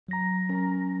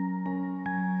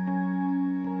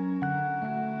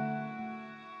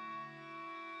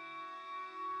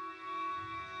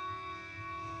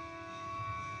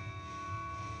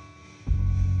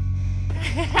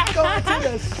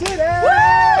the city. Woo!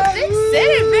 Big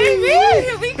city, baby.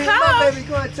 Here we come. My baby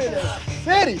going to the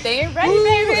city. They ain't ready,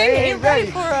 baby. They ain't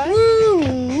ready for us.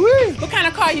 Woo! What kind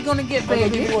of car you gonna get, baby? I'm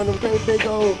gonna give you one of them great big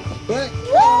old black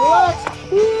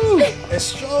Cadillacs. Woo! And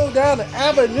stroll down the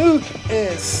avenue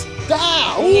in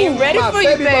style. We ain't ready for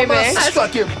you, baby. Mama,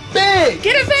 struck it big.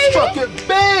 Get it, baby. Struck it big.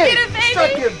 Get it, baby.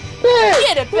 Struck it big.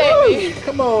 Get it, baby. Woo!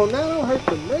 Come on now, don't hurt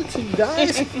the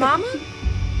merchandise. Mama?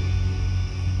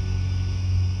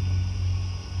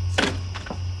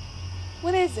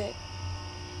 What is it?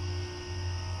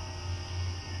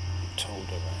 You told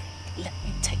her, right? Let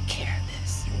me take care of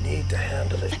this. You need to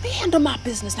handle it. Let me handle my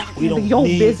business now. We don't your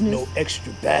need business. no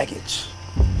extra baggage.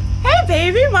 Hey,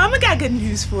 baby, Mama got good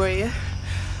news for you.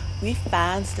 We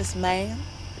finds this man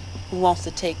who wants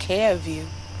to take care of you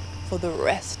for the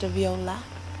rest of your life.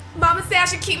 Mama said I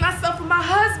should keep myself with my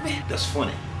husband. That's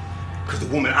funny, because the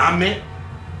woman I met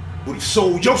would have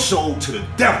sold your soul to the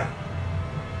devil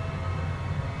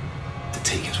to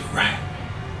take his right.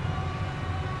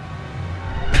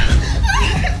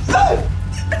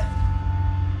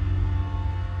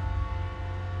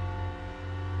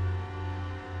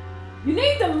 You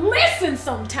need to listen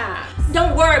sometimes.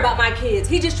 Don't worry about my kids.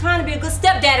 He's just trying to be a good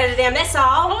stepdaddy to them, that's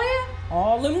all. Oh, yeah?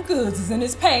 All them goods is in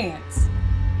his pants.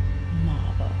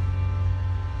 Marva,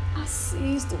 I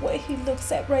sees the way he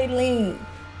looks at Raylene.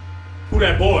 Who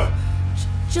that boy?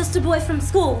 Just a boy from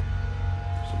school.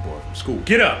 It's a boy from school.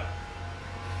 Get up.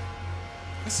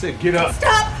 I said get up.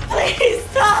 Stop, please,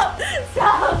 stop,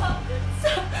 stop,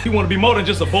 stop. He want to be more than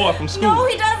just a boy from school. No,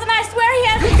 he doesn't, I swear he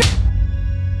hasn't.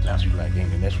 That's what you like,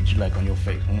 ain't it? That's what you like on your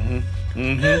face.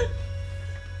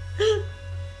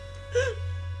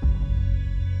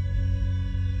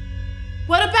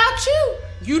 What about you?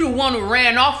 You the one who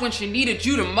ran off when she needed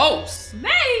you the most. Me?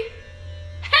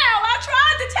 Hell, I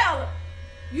tried to tell her.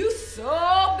 You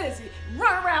so busy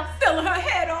running around filling her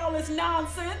head all this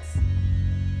nonsense.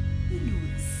 You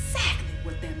knew exactly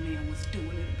what that man was doing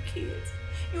to them kids.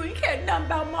 You ain't cared nothing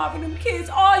about Marva and them kids.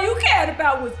 All you cared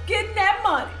about was getting that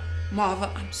money.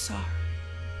 Marva, I'm sorry.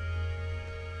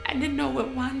 I didn't know it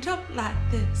wound up like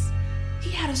this.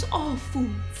 He had us all fooled.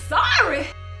 Sorry?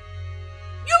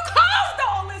 You caused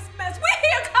all this mess. We're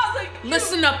here because of you.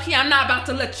 Listen up here, I'm not about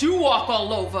to let you walk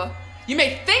all over. You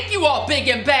may think you all big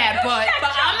and bad, but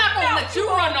I'm not gonna let you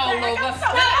run all over.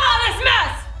 Stop all this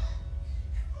mess.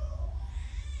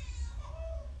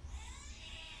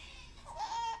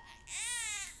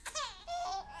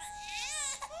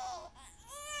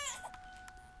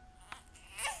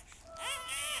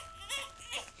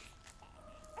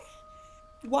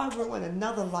 Why ruin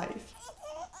another life